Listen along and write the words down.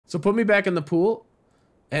So put me back in the pool.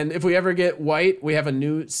 And if we ever get white, we have a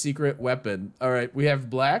new secret weapon. All right, we have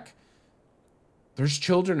black. There's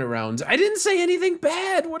children around. I didn't say anything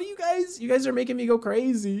bad. What are you guys? You guys are making me go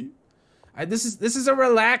crazy. This is a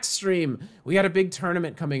relaxed stream. We got a big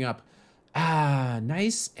tournament coming up.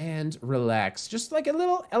 Nice and relaxed. Just like a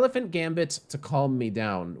little Elephant Gambit to calm me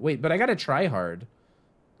down. Wait, but I gotta try hard.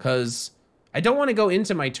 Because I don't want to go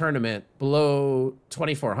into my tournament below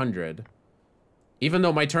 2,400. Even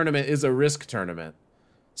though my tournament is a risk tournament.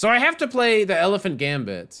 So I have to play the Elephant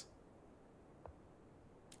Gambit.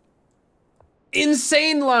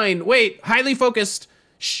 Insane line. Wait, highly focused.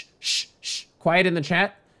 Shh, shh, shh. Quiet in the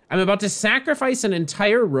chat. I'm about to sacrifice an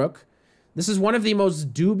entire rook. This is one of the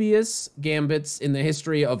most dubious gambits in the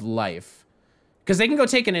history of life. Because they can go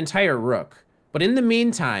take an entire rook. But in the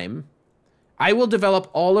meantime, I will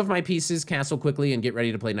develop all of my pieces, castle quickly, and get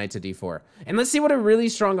ready to play knight to d4. And let's see what a really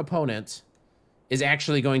strong opponent is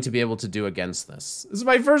actually going to be able to do against this. This is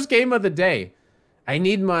my first game of the day. I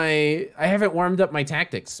haven't warmed up my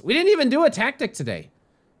tactics. We didn't even do a tactic today.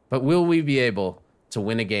 But will we be able to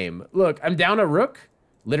win a game? Look, I'm down a rook.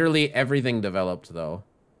 Literally everything developed, though.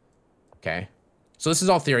 Okay. So this is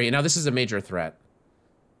all theory. Now, this is a major threat.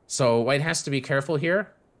 So white has to be careful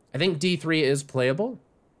here. I think d3 is playable.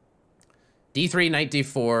 d3, knight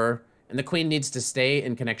d4, and the queen needs to stay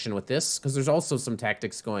in connection with this, because there's also some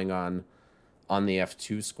tactics going on the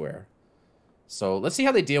f2 square. So let's see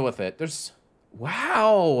how they deal with it.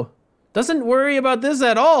 Wow. Doesn't worry about this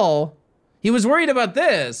at all. He was worried about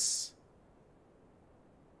this.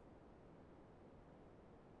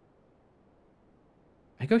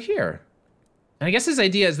 I go here. And I guess his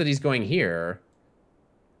idea is that he's going here.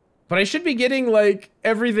 But I should be getting, like,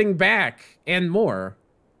 everything back and more.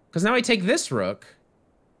 Because now I take this rook.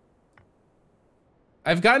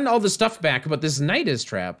 I've gotten all the stuff back, but this knight is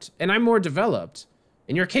trapped. And I'm more developed.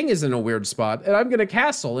 And your king is in a weird spot. And I'm going to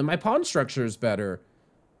castle. And my pawn structure is better.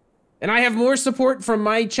 And I have more support from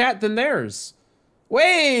my chat than theirs.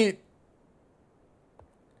 Wait!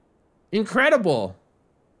 Incredible.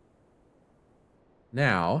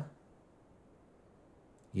 Now...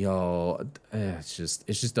 Yo, it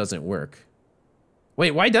just doesn't work.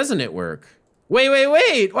 Wait, why doesn't it work?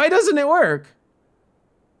 Wait, why doesn't it work?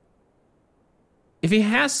 If he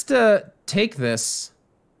has to take this...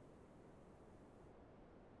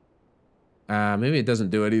 maybe it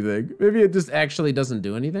doesn't do anything. Maybe it just actually doesn't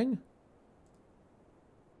do anything.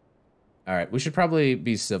 All right, we should probably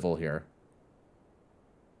be civil here.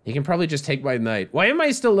 He can probably just take my knight. Why am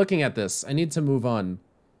I still looking at this? I need to move on.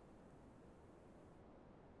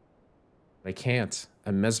 I can't.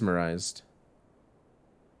 I'm mesmerized.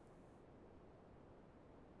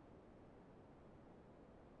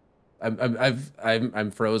 I'm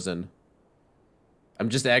frozen. I'm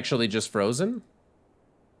just actually just frozen.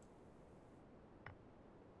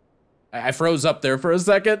 I froze up there for a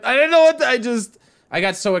second. I didn't know what I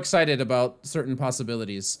got so excited about certain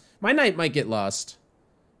possibilities. My knight might get lost,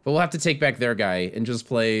 but we'll have to take back their guy and just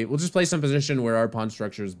play. We'll just play some position where our pawn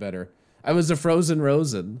structure is better. I was a frozen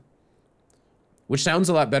Rosen. Which sounds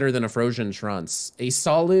a lot better than a frozen Schranz. A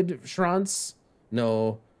solid Schranz?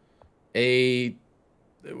 No.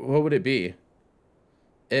 What would it be?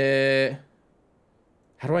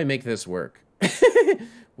 How do I make this work?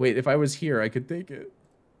 Wait, if I was here, I could take it.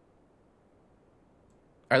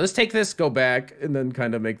 All right, let's take this, go back, and then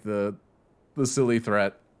kind of make the silly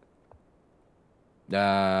threat.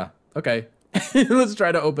 Okay. Let's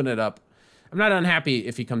try to open it up. I'm not unhappy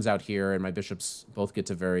if he comes out here and my bishops both get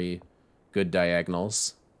to very... good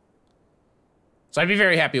diagonals. So I'd be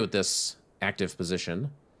very happy with this active position.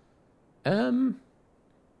 Let's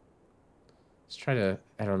try to,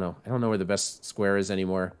 I don't know where the best square is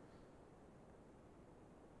anymore.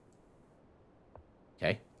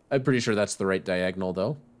 Okay. I'm pretty sure that's the right diagonal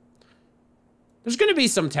though. There's gonna be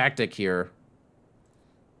some tactic here.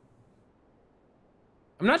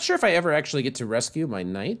 I'm not sure if I ever actually get to rescue my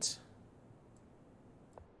knight.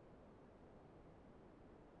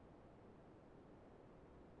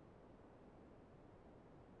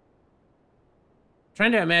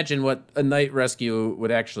 Trying to imagine what a knight rescue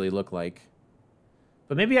would actually look like.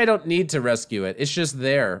 But maybe I don't need to rescue it. It's just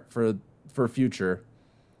there for future.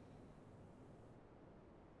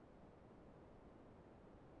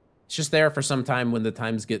 It's just there for some time when the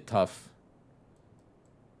times get tough.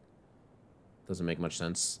 Doesn't make much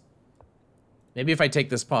sense. Maybe if I take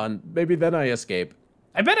this pawn, maybe then I escape.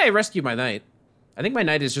 I bet I rescue my knight. I think my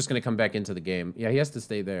knight is just going to come back into the game. Yeah, he has to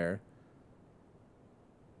stay there.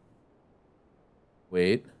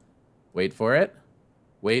 Wait. Wait for it.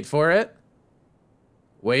 Wait for it.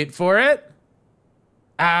 Wait for it.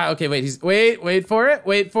 Ah, okay, wait, wait for it,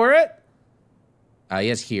 wait for it. He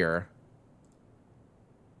has here.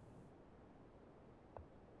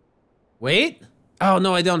 Wait. Oh,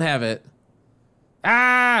 no, I don't have it.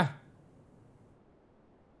 Ah!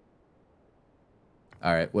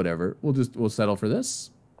 All right, whatever. We'll settle for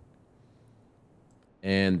this.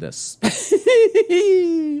 And this.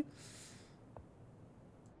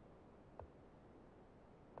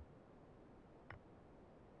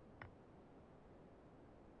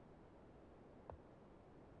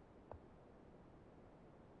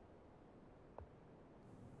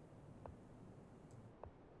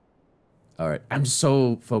 All right, I'm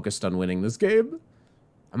so focused on winning this game.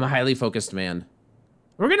 I'm a highly focused man.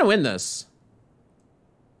 We're gonna win this.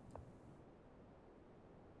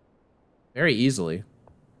 Very easily.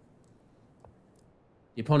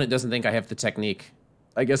 The opponent doesn't think I have the technique.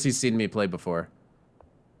 I guess he's seen me play before.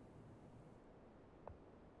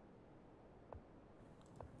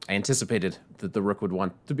 I anticipated that the rook would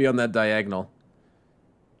want to be on that diagonal.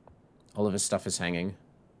 All of his stuff is hanging.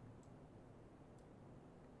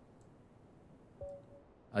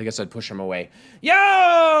 I guess I'd push him away.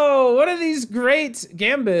 Yo! One of these great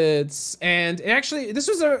gambits. And actually, this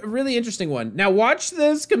was a really interesting one. Now watch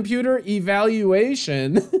this computer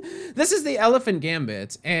evaluation. This is the Elephant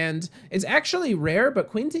Gambit. And it's actually rare, but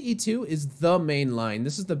queen to e2 is the main line.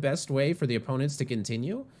 This is the best way for the opponents to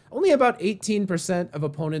continue. Only about 18% of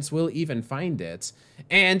opponents will even find it.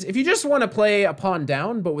 And if you just want to play a pawn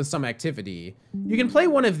down, but with some activity, you can play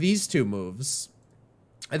one of these two moves.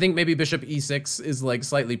 I think maybe bishop e6 is like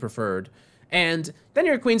slightly preferred. And then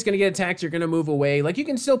your queen's gonna get attacked, you're gonna move away. Like you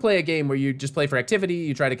can still play a game where you just play for activity,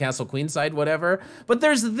 you try to castle queenside, whatever. But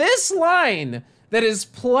there's this line that is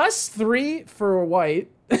 +3 for white,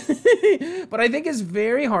 but I think is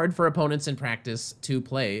very hard for opponents in practice to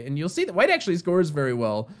play. And you'll see that white actually scores very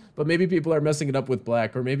well, but maybe people are messing it up with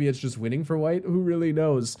black, or maybe it's just winning for white, who really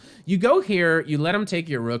knows? You go here, you let him take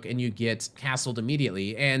your rook, and you get castled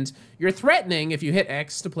immediately. And you're threatening, if you hit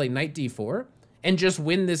X, to play knight d4, and just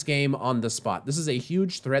win this game on the spot. This is a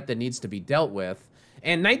huge threat that needs to be dealt with.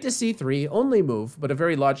 And knight to c3, only move, but a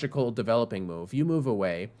very logical developing move. You move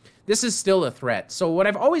away. This is still a threat. So what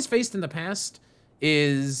I've always faced in the past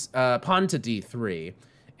is pawn to d3,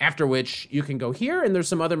 after which you can go here, and there's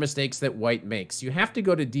some other mistakes that white makes. You have to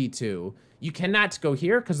go to d2. You cannot go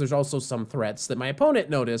here because there's also some threats that my opponent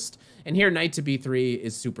noticed, and here knight to b3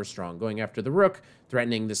 is super strong, going after the rook,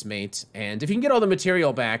 threatening this mate, and if you can get all the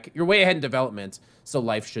material back, you're way ahead in development, so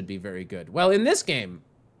life should be very good. Well, in this game,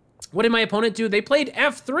 what did my opponent do? They played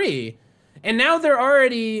f3, and now they're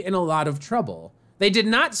already in a lot of trouble. They did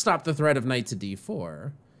not stop the threat of knight to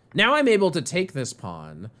d4. Now I'm able to take this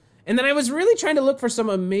pawn. And then I was really trying to look for some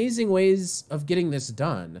amazing ways of getting this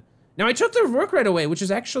done. Now I took the rook right away, which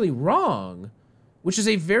is actually wrong, which is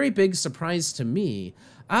a very big surprise to me.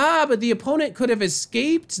 Ah, but the opponent could have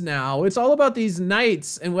escaped now. It's all about these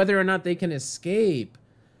knights and whether or not they can escape.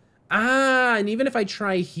 Ah, and even if I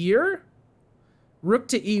try here, rook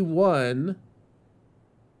to e1,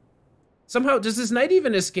 somehow, does this knight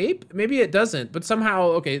even escape? Maybe it doesn't, but somehow,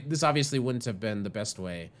 okay, this obviously wouldn't have been the best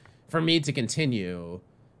way for me to continue.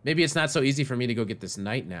 Maybe it's not so easy for me to go get this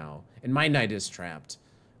knight now, and my knight is trapped.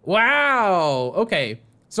 Wow, okay.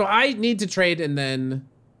 So I need to trade and then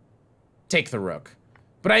take the rook.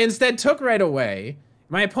 But I instead took right away.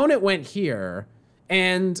 My opponent went here,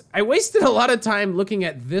 and I wasted a lot of time looking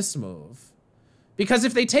at this move. Because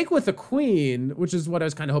if they take with the queen, which is what I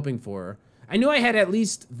was kind of hoping for, I knew I had at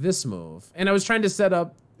least this move. And I was trying to set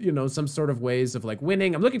up, you know, some sort of ways of like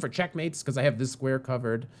winning. I'm looking for checkmates because I have this square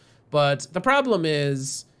covered. But the problem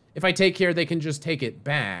is, if I take here, they can just take it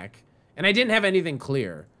back. And I didn't have anything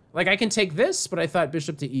clear. Like, I can take this, but I thought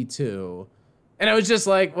bishop to e2. And I was just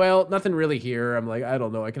like, well, nothing really here. I'm like, I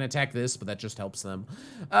don't know. I can attack this, but that just helps them.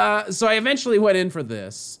 So I eventually went in for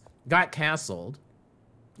this, got castled.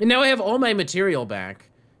 And now I have all my material back.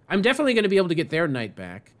 I'm definitely going to be able to get their knight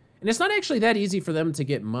back. And it's not actually that easy for them to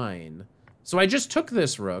get mine. So I just took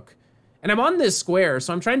this rook. And I'm on this square,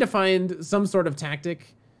 so I'm trying to find some sort of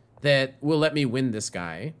tactic that will let me win this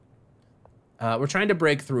guy. We're trying to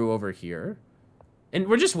break through over here. And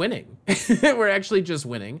we're just winning. We're actually just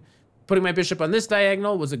winning. Putting my bishop on this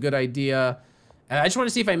diagonal was a good idea. I just want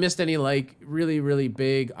to see if I missed any like really, really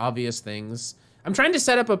big, obvious things. I'm trying to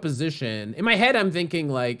set up a position. In my head, I'm thinking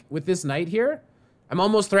like with this knight here, I'm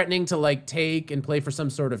almost threatening to like take and play for some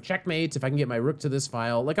sort of checkmate if I can get my rook to this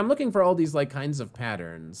file. Like I'm looking for all these like kinds of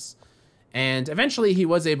patterns. And eventually he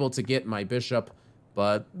was able to get my bishop,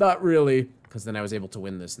 but not really. because then I was able to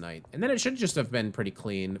win this knight. And then it should just have been pretty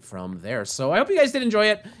clean from there. So I hope you guys did enjoy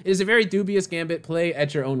it. It is a very dubious gambit. Play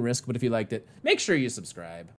at your own risk, but if you liked it, make sure you subscribe.